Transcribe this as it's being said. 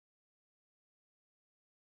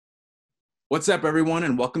What's up, everyone,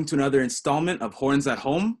 and welcome to another installment of Horns at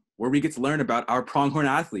Home, where we get to learn about our Pronghorn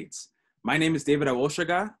Athletes. My name is David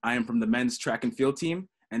Awoshaga. I am from the men's track and field team,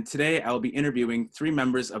 and today I will be interviewing 3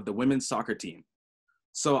 members of the women's soccer team.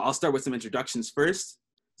 So I'll start with some introductions first.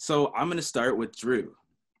 So I'm going to start with Drew.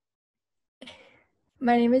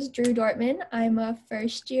 My name is Drew Dortman. I'm a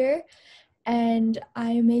first year, and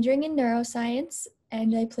I'm majoring in neuroscience,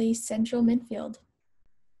 and I play central midfield.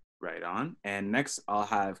 Right on. And next, I'll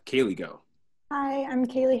have Kaylee go. Hi, I'm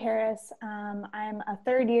Kaylee Harris. I'm a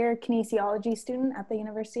third-year kinesiology student at the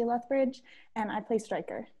University of Lethbridge, and I play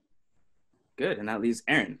striker. Good. And that leaves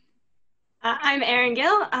Erin. I'm Erin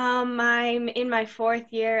Gill. I'm in my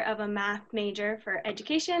 4th year of a math major for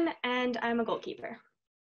education, and I'm a goalkeeper.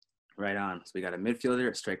 Right on. So we got a midfielder,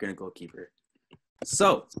 a striker, and a goalkeeper.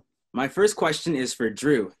 So my first question is for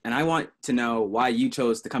Drew, and I want to know why you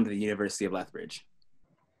chose to come to the University of Lethbridge.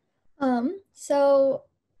 So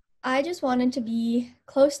I just wanted to be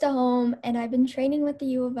close to home, and I've been training with the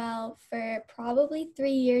U of L for probably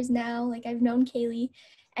 3 years now. Like, I've known Kaylee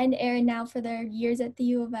and Erin now for their years at the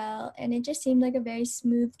U of L, and it just seemed like a very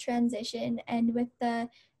smooth transition. And with the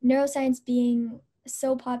neuroscience being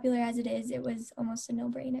so popular as it is, it was almost a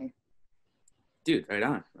no-brainer. Dude, right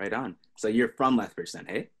on, right on. So you're from Lethbridge then,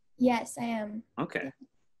 hey? Yes, I am. Okay,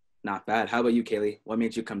 not bad. How about you, Kaylee? What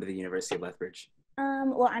made you come to the University of Lethbridge?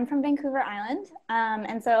 Well, I'm from Vancouver Island,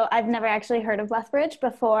 and so I've never actually heard of Lethbridge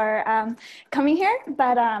before coming here.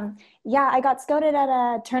 But yeah, I got scouted at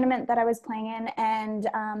a tournament that I was playing in, and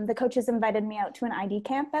the coaches invited me out to an ID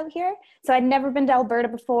camp out here. So I'd never been to Alberta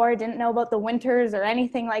before, didn't know about the winters or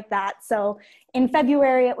anything like that. So in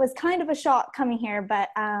February, it was kind of a shock coming here, but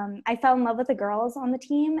I fell in love with the girls on the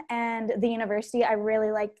team and the university. I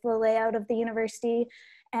really liked the layout of the university,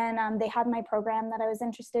 and they had my program that I was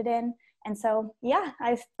interested in. And so, yeah,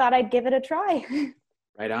 I thought I'd give it a try.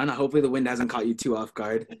 Right on. Hopefully the wind hasn't caught you too off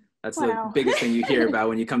guard. That's Wow. the biggest thing you hear about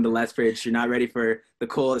when you come to Lethbridge. You're not ready for the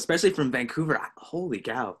cold, especially from Vancouver. Holy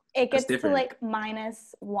cow. It gets to like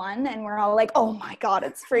 -1, and we're all like, oh my God,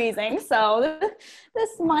 it's freezing. So this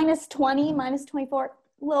 -20, -24, a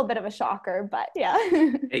little bit of a shocker, but yeah.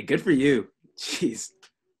 Hey, good for you. Jeez.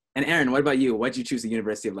 And Erin, what about you? Why'd you choose the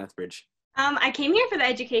University of Lethbridge? I came here for the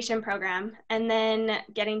education program, and then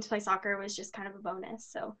getting to play soccer was just kind of a bonus.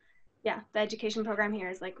 So yeah, the education program here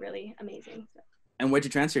is like really amazing. So. And where'd you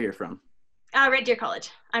transfer here from? Red Deer College.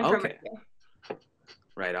 I'm from Red Deer.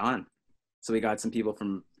 Right on. So we got some people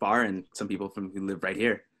from far and some people who live right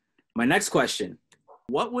here. My next question,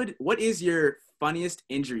 what is your funniest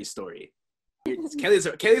injury story?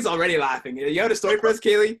 Kaylee's already laughing. You have a story for us,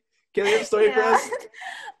 Kaylee? Kaylee, you have a story for us?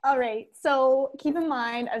 All right. So keep in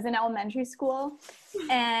mind, I was in elementary school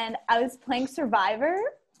and I was playing Survivor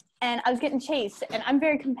and I was getting chased, and I'm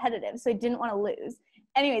very competitive, so I didn't want to lose.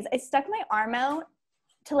 Anyways, I stuck my arm out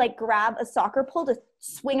to like grab a soccer pole to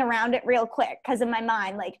swing around it real quick, because in my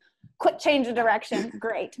mind, like, quick change of direction.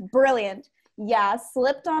 Great. Brilliant. Yeah.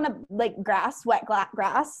 Slipped on a wet grass,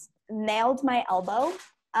 nailed my elbow,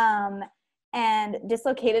 and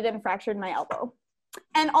dislocated and fractured my elbow.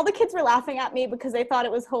 And all the kids were laughing at me because they thought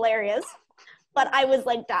it was hilarious, but I was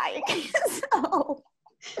like dying. So,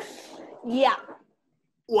 yeah.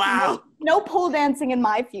 Wow. No pole dancing in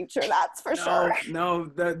my future, that's for sure. No,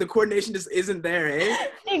 the coordination just isn't there, eh?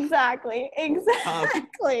 Exactly.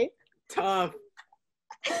 Tough.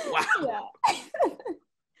 Wow.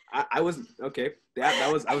 Yeah. I was, okay. I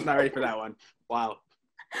was not ready for that one. Wow.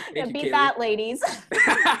 Yeah, beat that, ladies.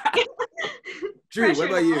 Drew, what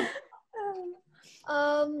about you?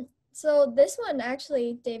 So this one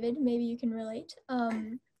actually, David, maybe you can relate.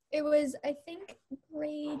 It was, I think,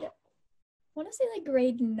 grade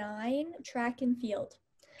 9 track and field.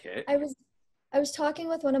 Okay. I was talking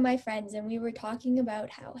with one of my friends, and we were talking about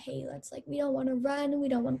how, hey, we don't want to run, we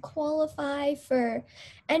don't want to qualify for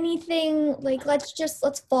anything,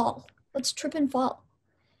 let's fall. Let's trip and fall.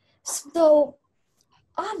 So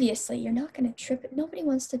obviously you're not going to trip. Nobody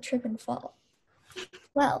wants to trip and fall.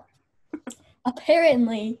 Well,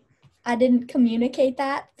 apparently, I didn't communicate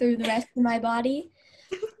that through the rest of my body.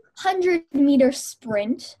 100-meter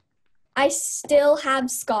sprint. I still have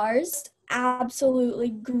scars, absolutely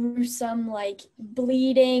gruesome,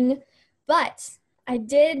 bleeding. But I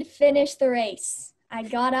did finish the race. I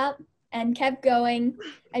got up and kept going.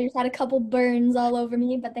 I just had a couple burns all over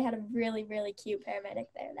me, but they had a really, really cute paramedic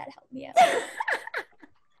there that helped me out.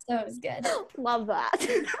 So it was good. Love that.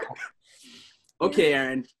 Okay,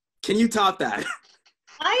 Erin. Can you top that?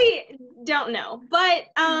 I don't know,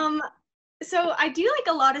 but so I do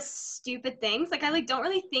a lot of stupid things. I don't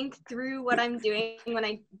really think through what I'm doing when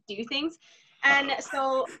I do things. And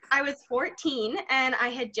so I was 14 and I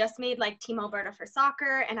had just made like Team Alberta for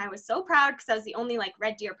soccer. And I was so proud because I was the only like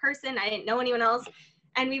Red Deer person. I didn't know anyone else.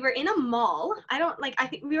 And we were in a mall. I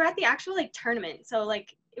think we were at the actual like tournament. So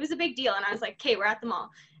like it was a big deal. And I was like, okay, we're at the mall.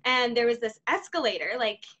 And there was this escalator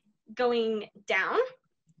like going down.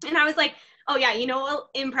 And I was like, oh yeah, you know what will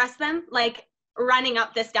impress them? Like running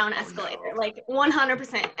up this down escalator, like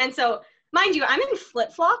 100%. And so mind you, I'm in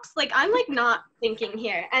flip-flops. Like I'm like not thinking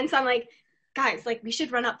here. And so I'm like, guys, like we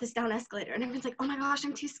should run up this down escalator. And everyone's like, oh my gosh,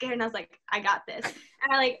 I'm too scared. And I was like, I got this.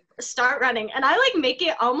 And I like start running and I like make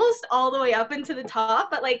it almost all the way up into the top.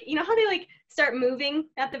 But like, you know how they like start moving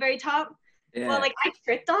at the very top? Yeah. Well, like I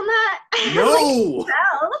tripped on that. No. Like,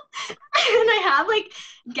 fell. And I have like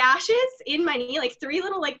gashes in my knee, like 3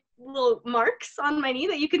 little marks on my knee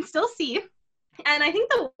that you can still see. And I think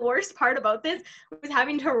the worst part about this was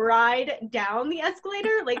having to ride down the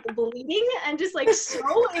escalator, like bleeding and just like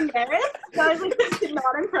so embarrassed. So I was like, this did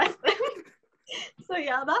not impress them. So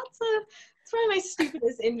yeah, that's probably my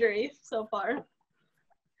stupidest injury so far.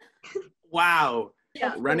 Wow.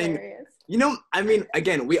 Yeah, Running. hilarious. You know, I mean,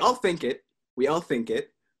 again, we all think it.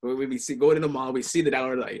 When we see go to the mall, we see the down,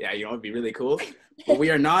 we're like, yeah, you know, it'd be really cool. But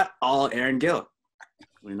we are not all Aaron Gill.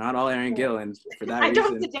 We're not all Aaron Gill, and for that reason,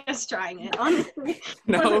 don't suggest trying it, honestly.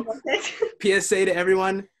 no. PSA to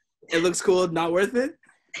everyone: it looks cool, not worth it.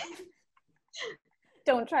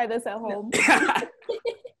 Don't try this at home.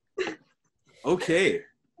 Okay.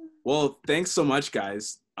 Well, thanks so much,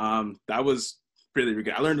 guys. That was really, really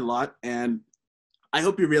good. I learned a lot, and I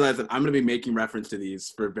hope you realize that I'm going to be making reference to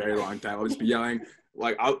these for a very long time. I'll just be yelling.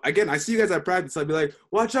 Like, I see you guys at practice. I'll be like,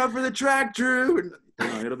 watch out for the track, Drew.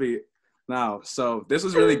 And, it'll be no. So this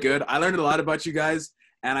was really good. I learned a lot about you guys,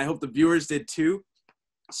 and I hope the viewers did too.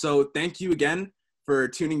 So thank you again for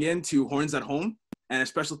tuning in to Horns at Home. And a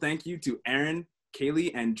special thank you to Aaron,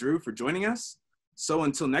 Kaylee, and Drew for joining us. So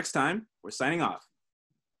until next time, we're signing off.